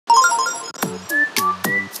I'm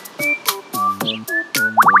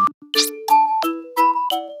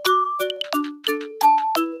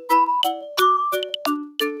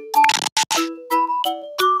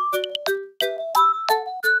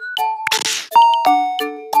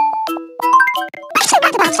so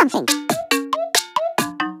mad about something.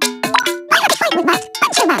 I had a fight with Matt.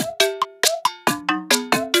 I'm so mad.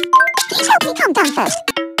 Please help me calm down first.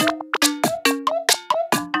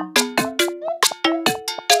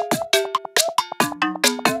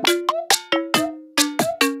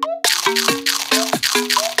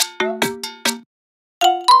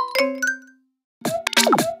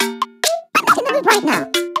 I'm not in the mood right now.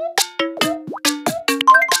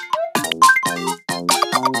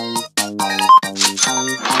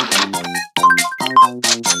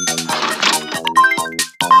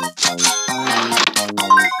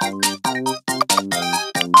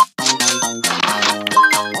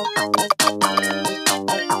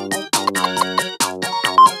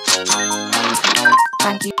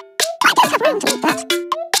 Thank you. I don't have room to eat that.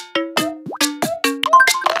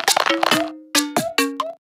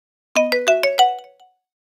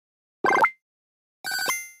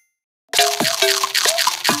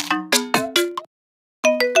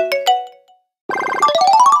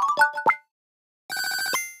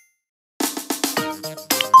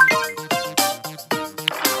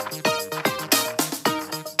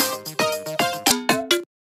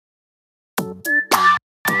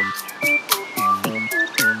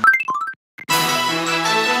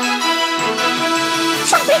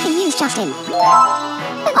 Some breaking news, Justin.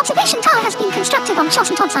 An observation tower has been constructed on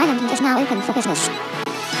Todd's Island and is now open for business.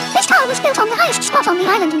 This tower was built on the highest spot on the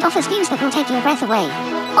island and offers views that will take your breath away.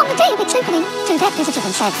 On the day of its opening, two deaf visited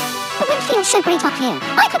and said, "The wind feels so great up here.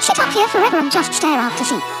 I could sit up here forever and just stare out to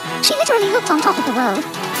sea." She literally looked on top of the world.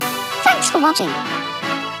 Thanks for watching.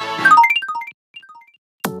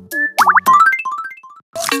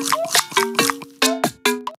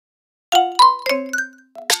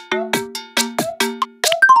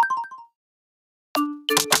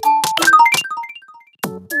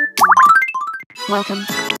 Welcome.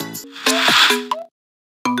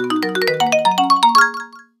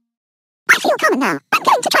 I feel calmer now. I'm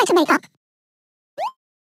going to try to make up.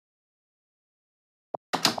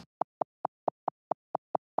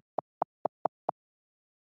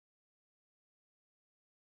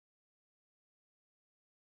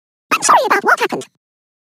 I'm sorry about what happened.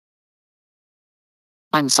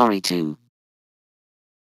 I'm sorry too.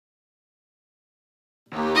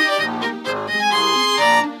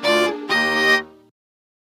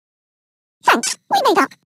 Thanks, we made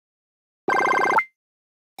up.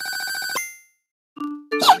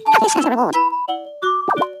 Here, have this as a reward. You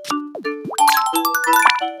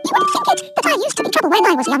wouldn't think it, but I used to be trouble when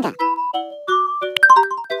I was younger.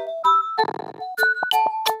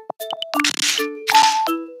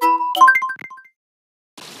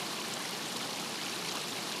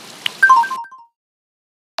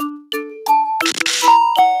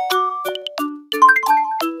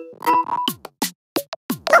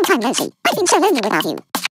 Long time no see. I've been so lonely without you.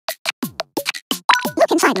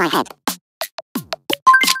 Look inside my head.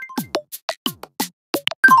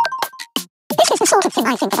 This is the sort of thing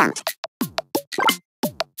I think about.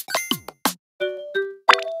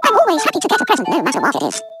 I'm always happy to get a present no matter what it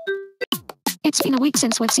is. It's been a week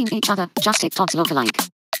since we've seen each other, Justic Todd's lookalike.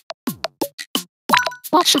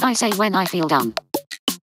 What should I say when I feel down?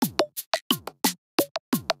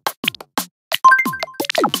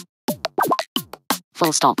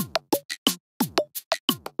 Full stop.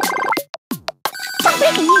 Some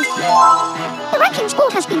breaking news. The rankings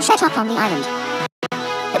board has been set up on the island.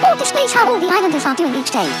 The board displays how all the islanders are doing each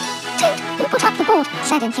day. Toad, who put up the board,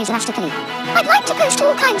 said enthusiastically, "I'd like to post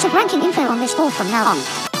all kinds of ranking info on this board from now on."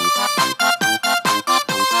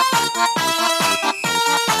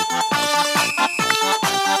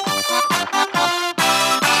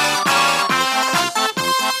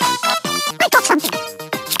 I got something.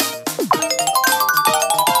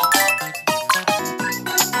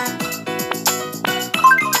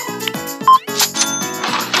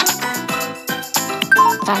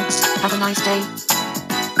 Thanks, have a nice day.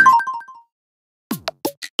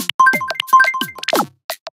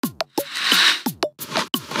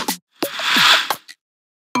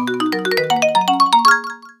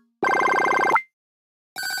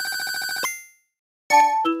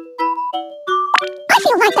 I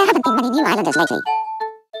feel like there haven't been many new islanders lately.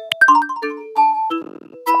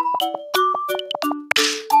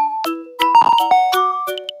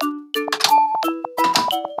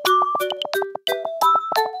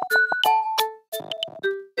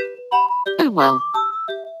 Oh well.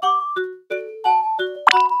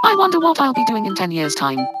 I wonder what I'll be doing in 10 years'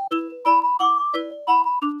 time.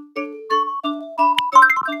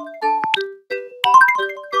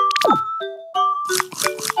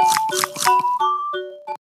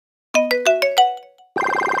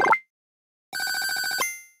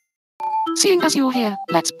 Seeing as you're here,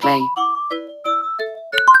 let's play.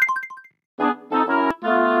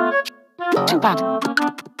 Too bad.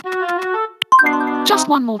 Just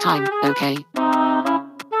one more time, okay?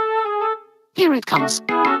 Here it comes.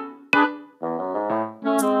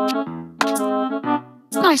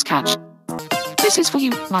 Nice catch. This is for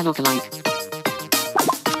you, my lookalike.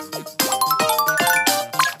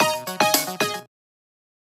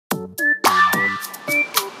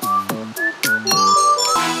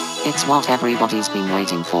 It's what everybody's been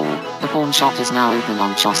waiting for. The pawn shop is now open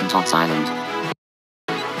on Justic Island.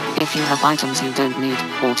 If you have items you don't need,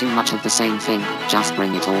 or too much of the same thing, just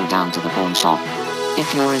bring it all down to the pawn shop.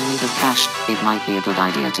 If you're in need of cash, it might be a good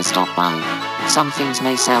idea to stop by. Some things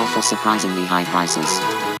may sell for surprisingly high prices.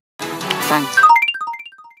 Thanks.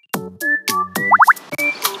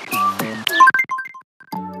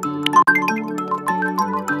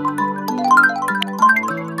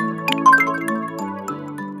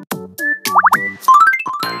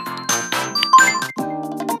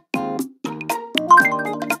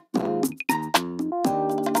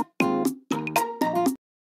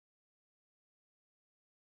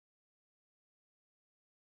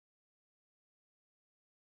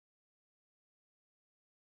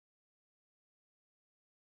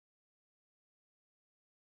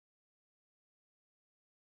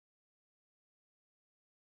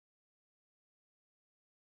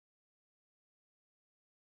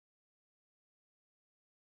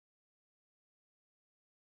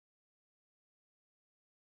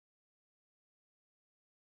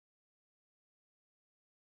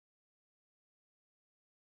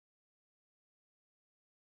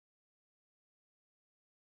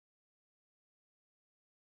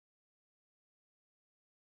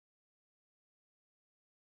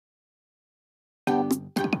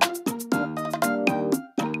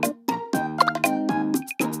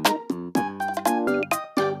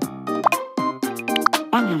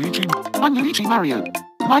 I'm Luigi Mario.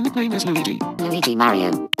 My nickname is Luigi. Luigi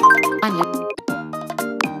Mario. I'm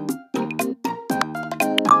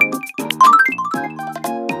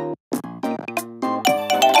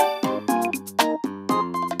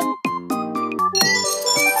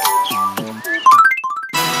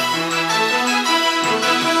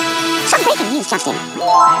Some breaking news, Justin.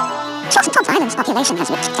 Justic Island's population has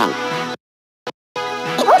reached 10.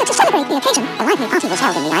 In order to celebrate the occasion, a lively party was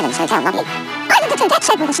held in the island's hotel lobby. Islander Toadette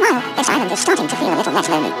said with a smile, this island is starting to feel a little less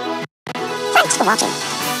lonely. Thanks for watching.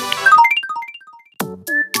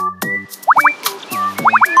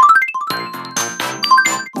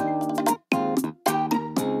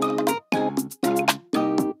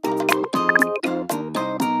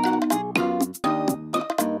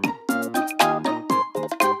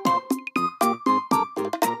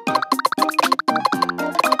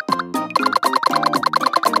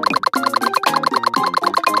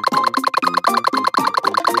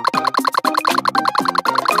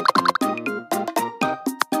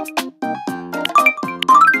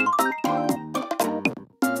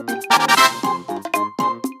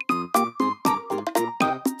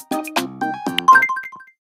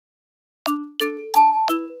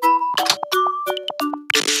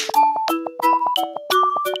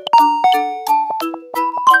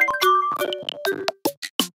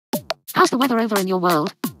 How's the weather over in your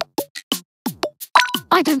world?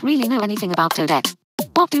 I don't really know anything about Toadette.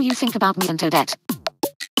 What do you think about me and Toadette?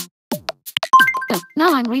 Oh,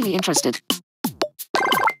 now I'm really interested.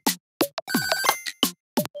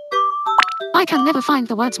 I can never find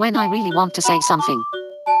the words when I really want to say something.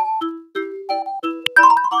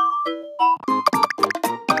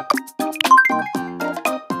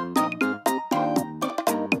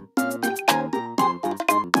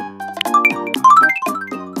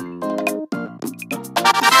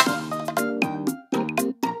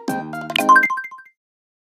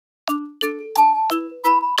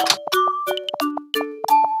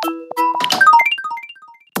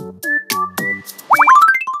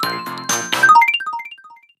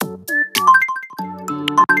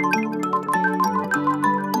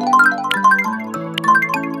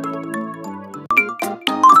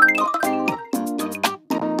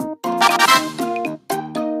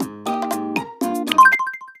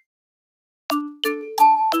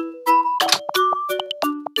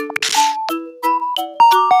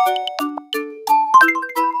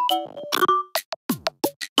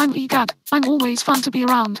 I'm Egad. I'm always fun to be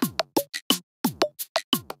around.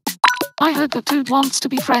 I heard that Toad wants to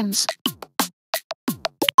be friends.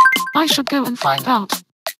 I should go and find out.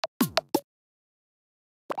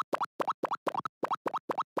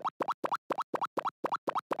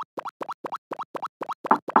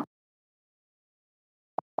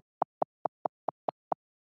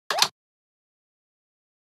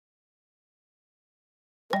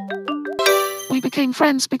 We became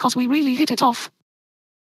friends because we really hit it off.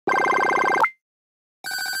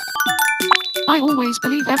 I always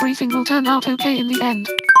believe everything will turn out okay in the end.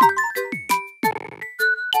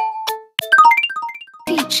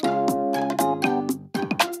 Peach.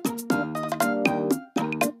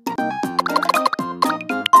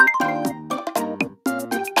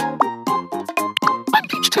 I'm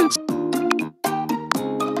Peach Toots.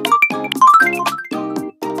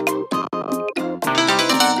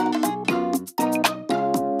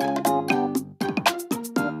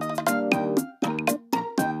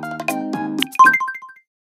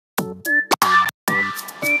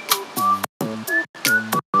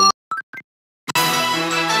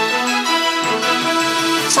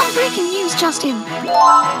 Some breaking news just in.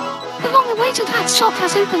 The long-awaited hats shop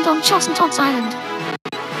has opened on Justic Island.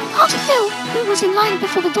 Hearty Phil, who was in line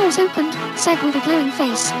before the doors opened, said with a glowing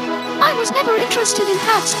face, "I was never interested in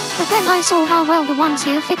hats, but then I saw how well the ones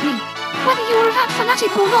here fit me. Whether you're a hat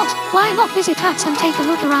fanatic or not, why not visit Hats and take a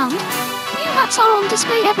look around? New hats are on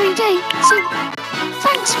display every day, so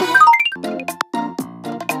thanks for..."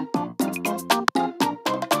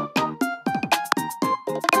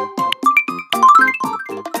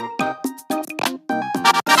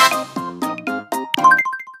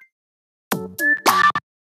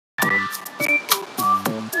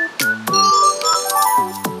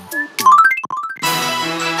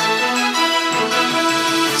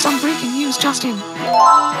 Some breaking news just in.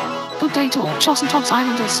 Good day to all Justic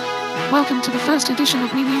Islanders. Welcome to the first edition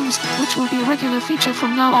of Me News, which will be a regular feature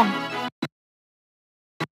from now on.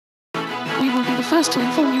 We will be the first to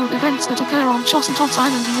inform you of events that occur on Justic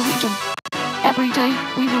Island in the region. Every day,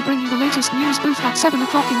 we will bring you the latest news both at 7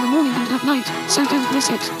 o'clock in the morning and at night, so don't miss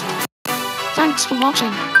it. Thanks for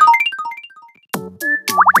watching.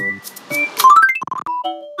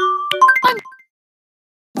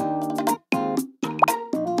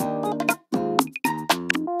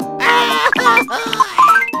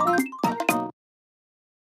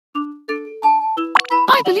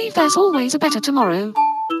 I believe there's always a better tomorrow.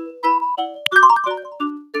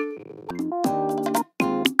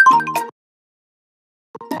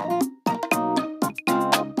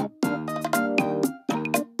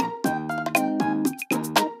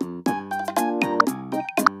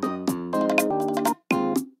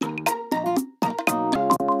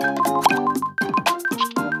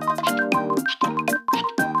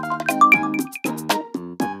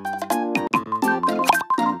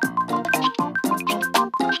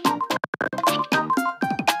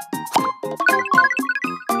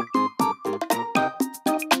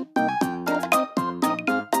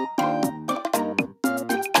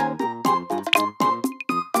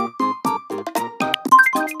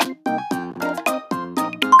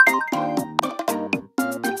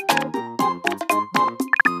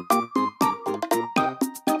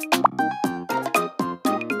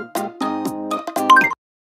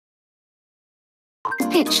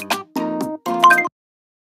 Pitch.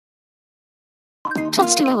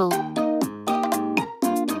 Tots to owl.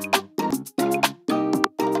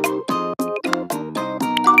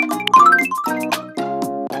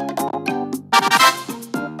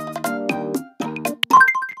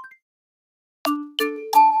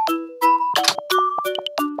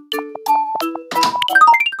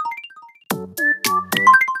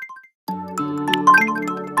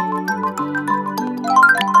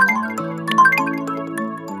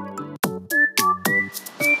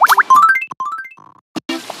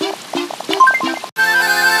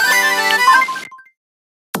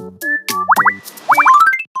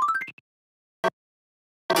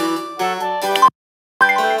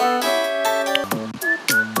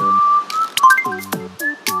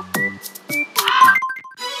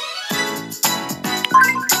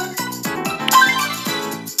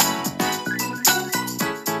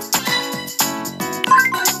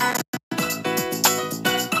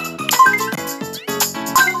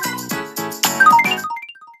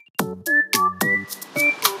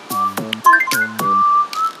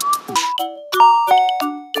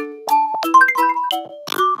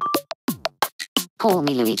 Call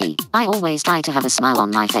me Luigi. I always try to have a smile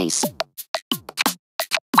on my face.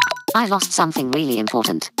 I lost something really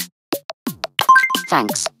important.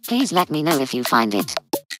 Thanks. Please let me know if you find it.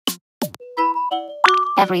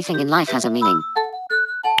 Everything in life has a meaning.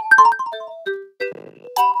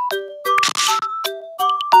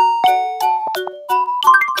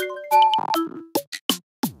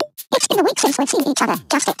 It's been a week since we've seen each other.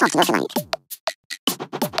 Justic does look alike.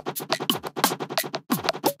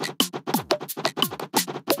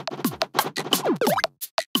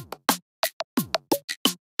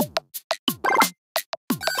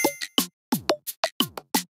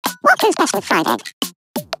 What goes best with fried egg?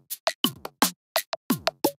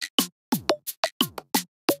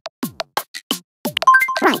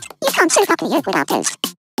 can't soak up the yolk without toast.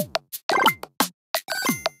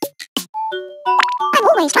 I'm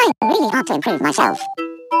always trying really hard to improve myself.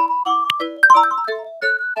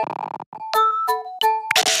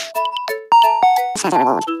 As a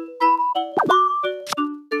reward.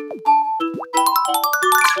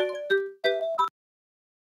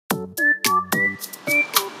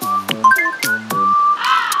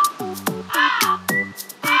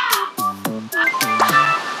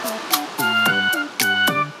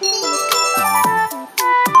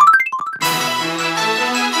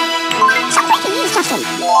 Some breaking news, Justin.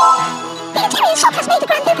 The interior shop has made a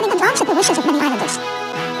grand opening and answered the wishes of many islanders.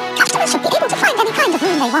 Customers should be able to find any kind of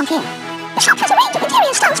room they want here. The shop has a range of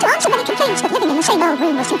interior styles to answer many complaints that living in the same old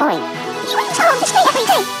room was too boring. New rooms are on display every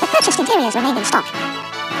day, but purchased interiors remain in stock.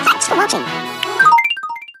 Thanks for watching.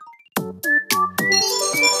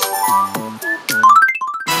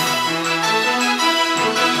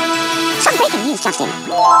 Some breaking news, Justin.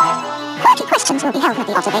 Quirky questions will be held at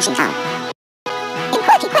the observation tower. In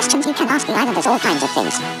quirky questions, you can ask the islanders all kinds of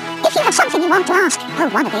things. If you have something you want to ask,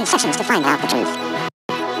 hold one of these sessions to find out the truth.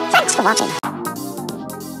 Thanks for watching.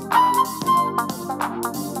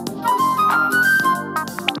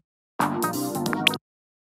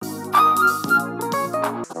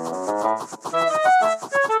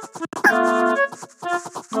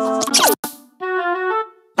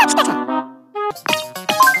 That's better.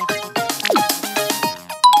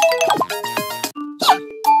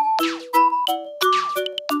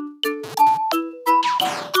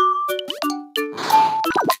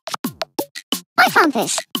 I found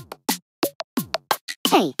this.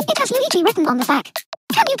 Hey, it has Luigi written on the back.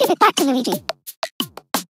 Can you give it back to Luigi?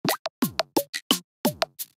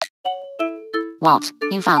 What?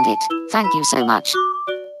 You found it. Thank you so much.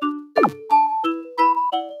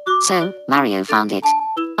 So, Mario found it.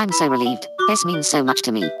 I'm so relieved. This means so much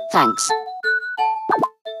to me. Thanks.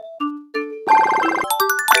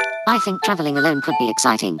 I think traveling alone could be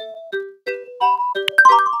exciting.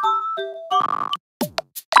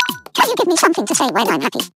 Can you give me something to say when I'm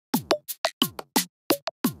happy?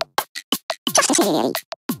 Just a silly lily.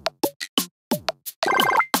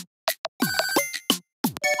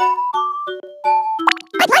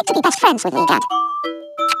 I'd like to be best friends with Dad.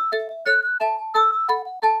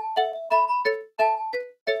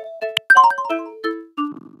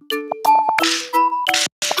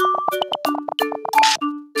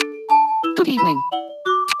 Good evening.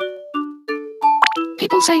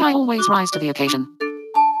 People say I always rise to the occasion.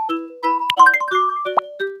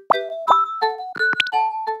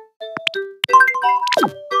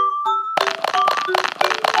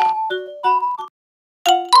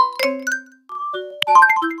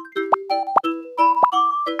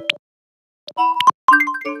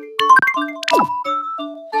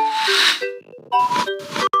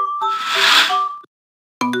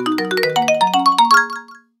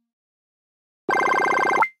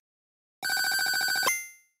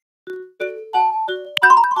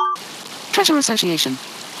 Treasure Association.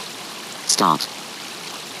 Start.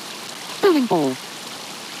 Bowling ball.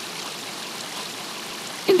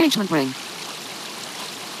 Engagement ring.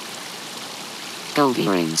 Gold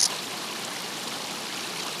earrings.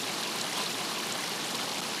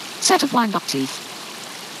 Set of wind-up teeth.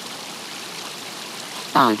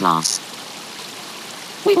 Hourglass.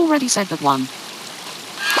 We already said that one.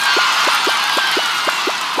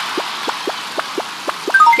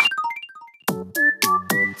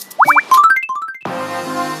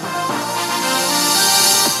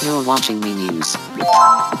 You're watching Me News.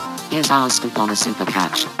 Here's our scoop on a super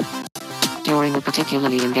catch. During a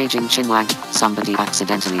particularly engaging chinwag, somebody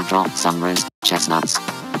accidentally dropped some roast chestnuts.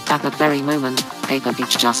 At that very moment, Paper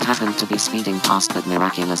Beach just happened to be speeding past but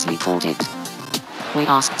miraculously caught it. We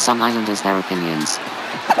asked some islanders their opinions.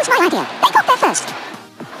 That was my idea. They got there first.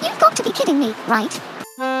 You've got to be kidding me, right?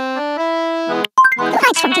 Who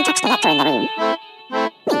hides from the tax collector in the room?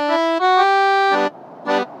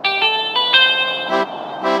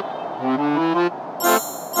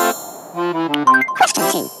 Question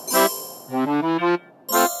 2.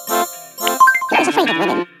 Who is afraid of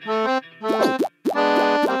women?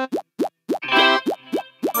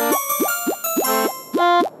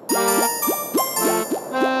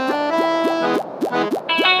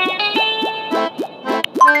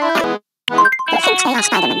 Who thinks they are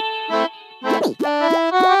Spider-Man? Me.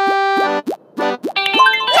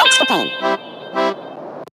 Thanks for playing.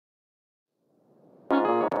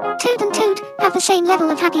 Toad and Toad have the same level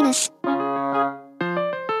of happiness.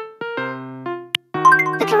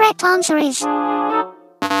 The correct answer is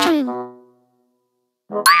true.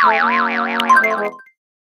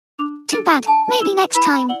 Too bad. Maybe next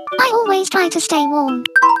time. I always try to stay warm.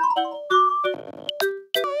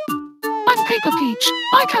 Super Peach.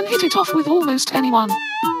 I can hit it off with almost anyone.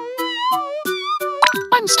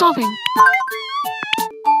 I'm starving.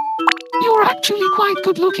 You're actually quite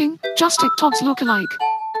good looking, Justic Todd's look-alike.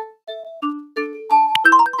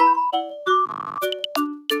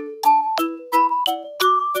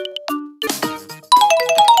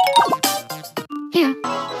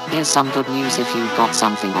 Here's some good news if you've got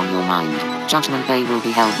something on your mind. Judgment Day will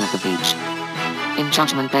be held at the beach. In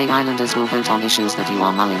Judgment Day, Islanders will vote on issues that you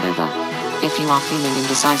are mulling over. If you are feeling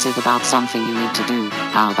indecisive about something you need to do,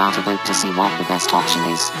 how about a vote to see what the best option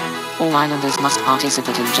is? All Islanders must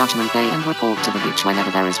participate in Judgment Day and report to the beach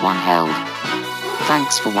whenever there is one held.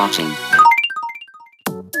 Thanks for watching.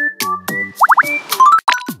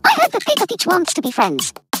 I heard that Paper Peach wants to be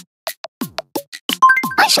friends.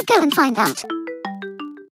 I should go and find out.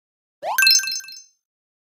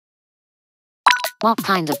 What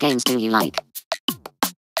kind of games do you like?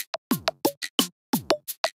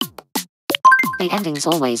 The endings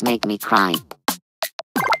always make me cry.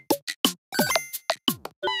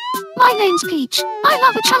 My name's Peach. I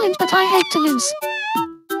love a challenge, but I hate to lose.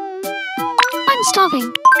 I'm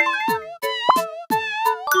starving.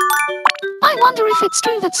 I wonder if it's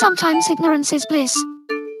true that sometimes ignorance is bliss.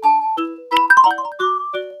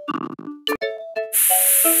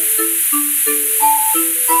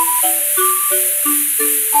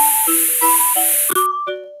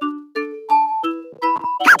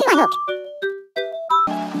 How do I look?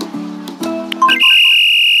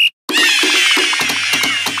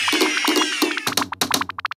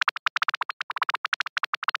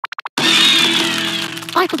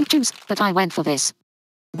 I couldn't choose, but I went for this.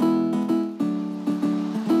 You've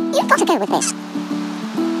got to go with this.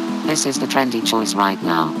 This is the trendy choice right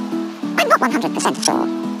now. I'm not 100% sure.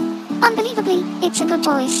 Unbelievably, it's a good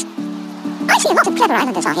choice. I see a lot of clever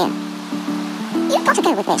Islanders are here. You've got to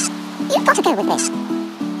go with this. You've got to go with this.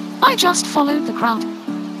 I just followed the crowd.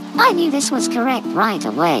 I knew this was correct right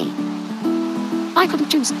away. I couldn't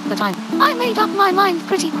choose, but I made up my mind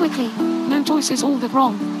pretty quickly. No choice is all that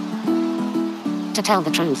wrong. To tell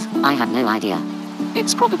the truth, I had no idea.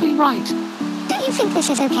 It's probably right. Do you think this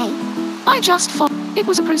is okay? I just thought it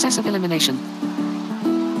was a process of elimination.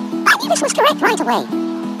 I knew this was correct right away.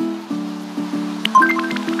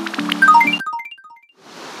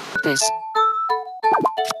 This.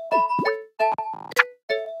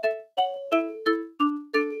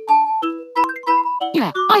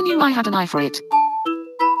 Yeah, I knew I had an eye for it.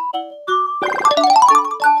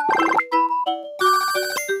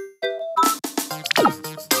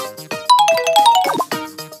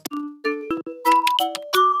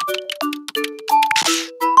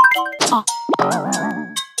 Ah.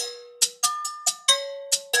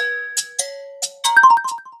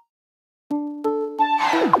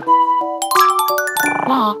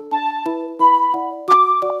 Wow.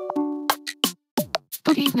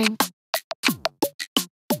 Good evening.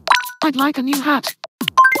 I'd like a new hat.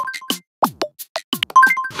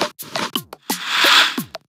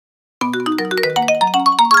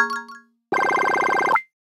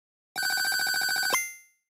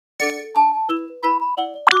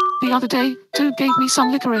 The other day, Toad gave me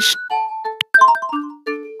some licorice.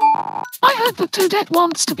 I heard that Toadette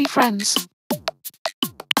wants to be friends.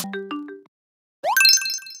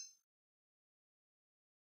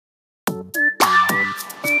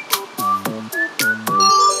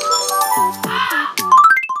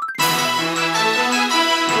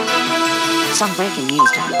 Some breaking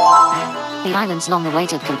news. The island's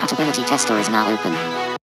long-awaited compatibility tester is now open.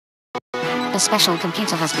 A special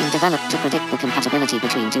computer has been developed to predict the compatibility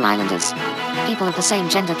between two islanders. People of the same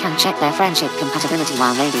gender can check their friendship compatibility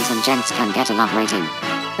while ladies and gents can get a love rating.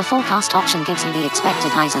 The forecast option gives you the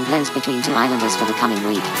expected highs and lows between two islanders for the coming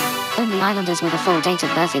week. Only islanders with a full date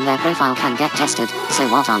of birth in their profile can get tested,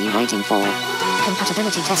 so what are you waiting for?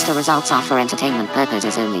 Compatibility tester results are for entertainment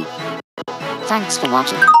purposes only. Thanks for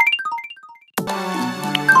watching.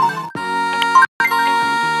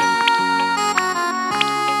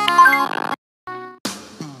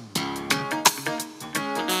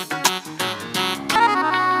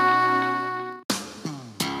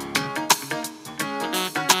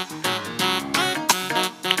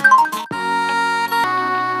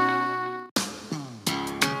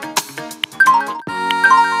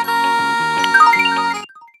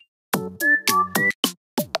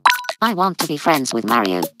 I want to be friends with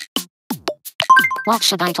Mario. What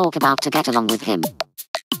should I talk about to get along with him?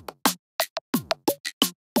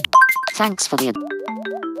 Thanks for the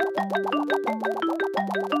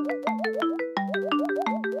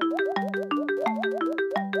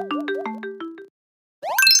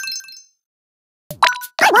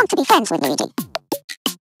I want to be friends with Luigi.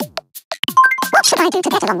 What should I do to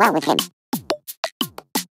get along well with him?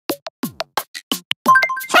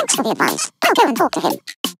 Thanks for the advice. I'll go and talk to him.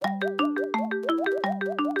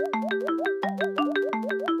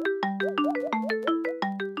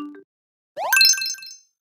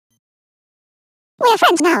 We're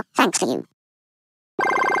friends now, thanks to you.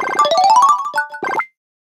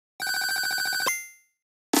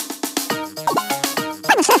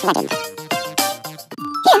 I'm a surf legend.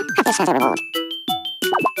 Here, have this as a reward.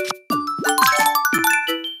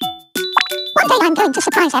 One day I'm going to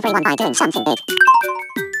surprise everyone by doing something big.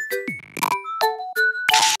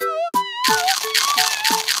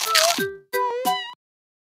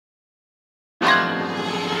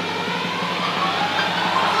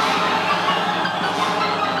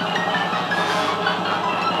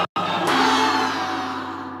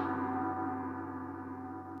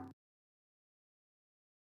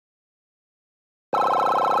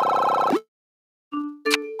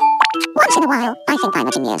 Once in a while, I think I'm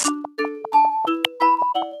a genius.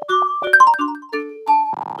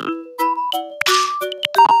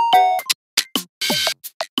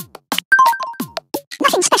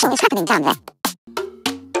 Nothing special is happening down there.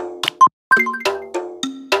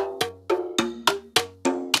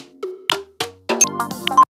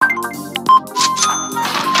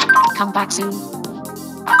 Come back soon.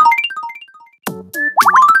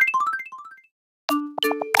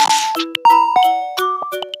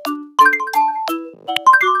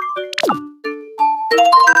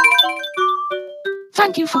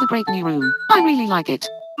 Thank you for the great new room. I really like it.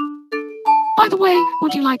 By the way,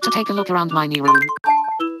 would you like to take a look around my new room?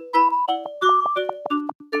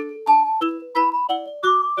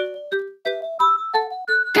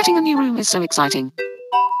 Getting a new room is so exciting.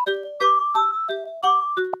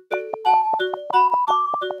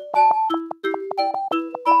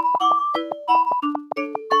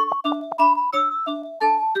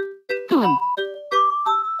 Boom.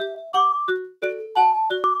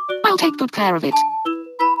 I'll take good care of it.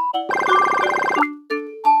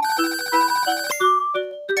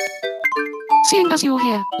 Seeing as you're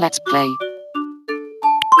here, let's play.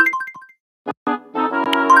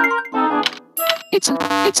 It's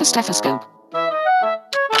a stethoscope.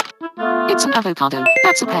 It's an avocado.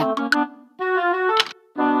 That's a pear.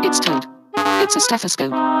 It's Toad. It's a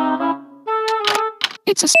stethoscope.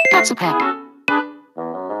 That's a pear.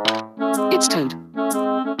 It's Toad.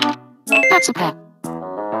 That's a pear.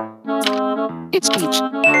 It's Peach.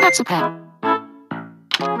 That's a pear.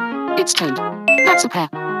 It's Toad. That's a pear.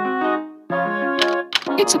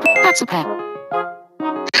 That's a pear.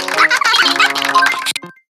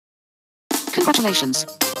 Congratulations.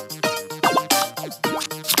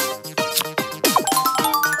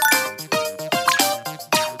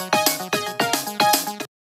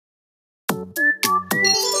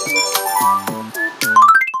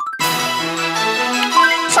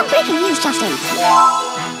 Some breaking news just in.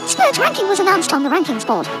 Spur's ranking was announced on the rankings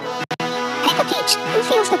board. Paper Peach, who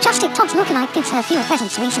feels that Justic Todd's lookalike gives her fewer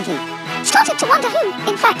presents recently, started to wonder who,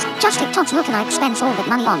 in fact, Justic Todd's lookalike spends all that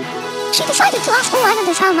money on. She decided to ask all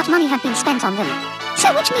islanders how much money had been spent on them.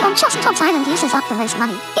 So which me on Justic Todd's island uses up the most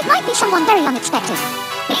money? It might be someone very unexpected.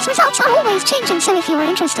 These results are always changing, so if you're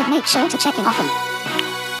interested, make sure to check in often.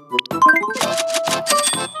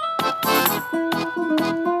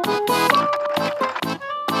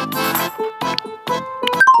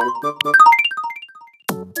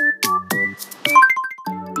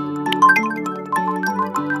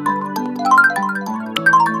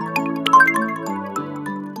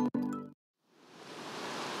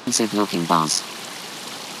 Expensive looking vase.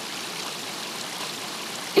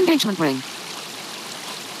 Engagement ring.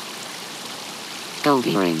 Gold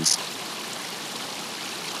earrings.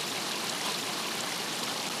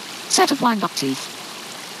 Set of wind-up teeth.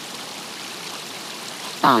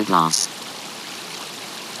 Hourglass.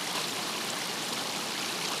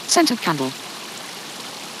 Scented candle.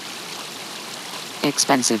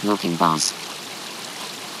 Expensive looking vase.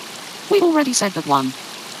 We already said that one.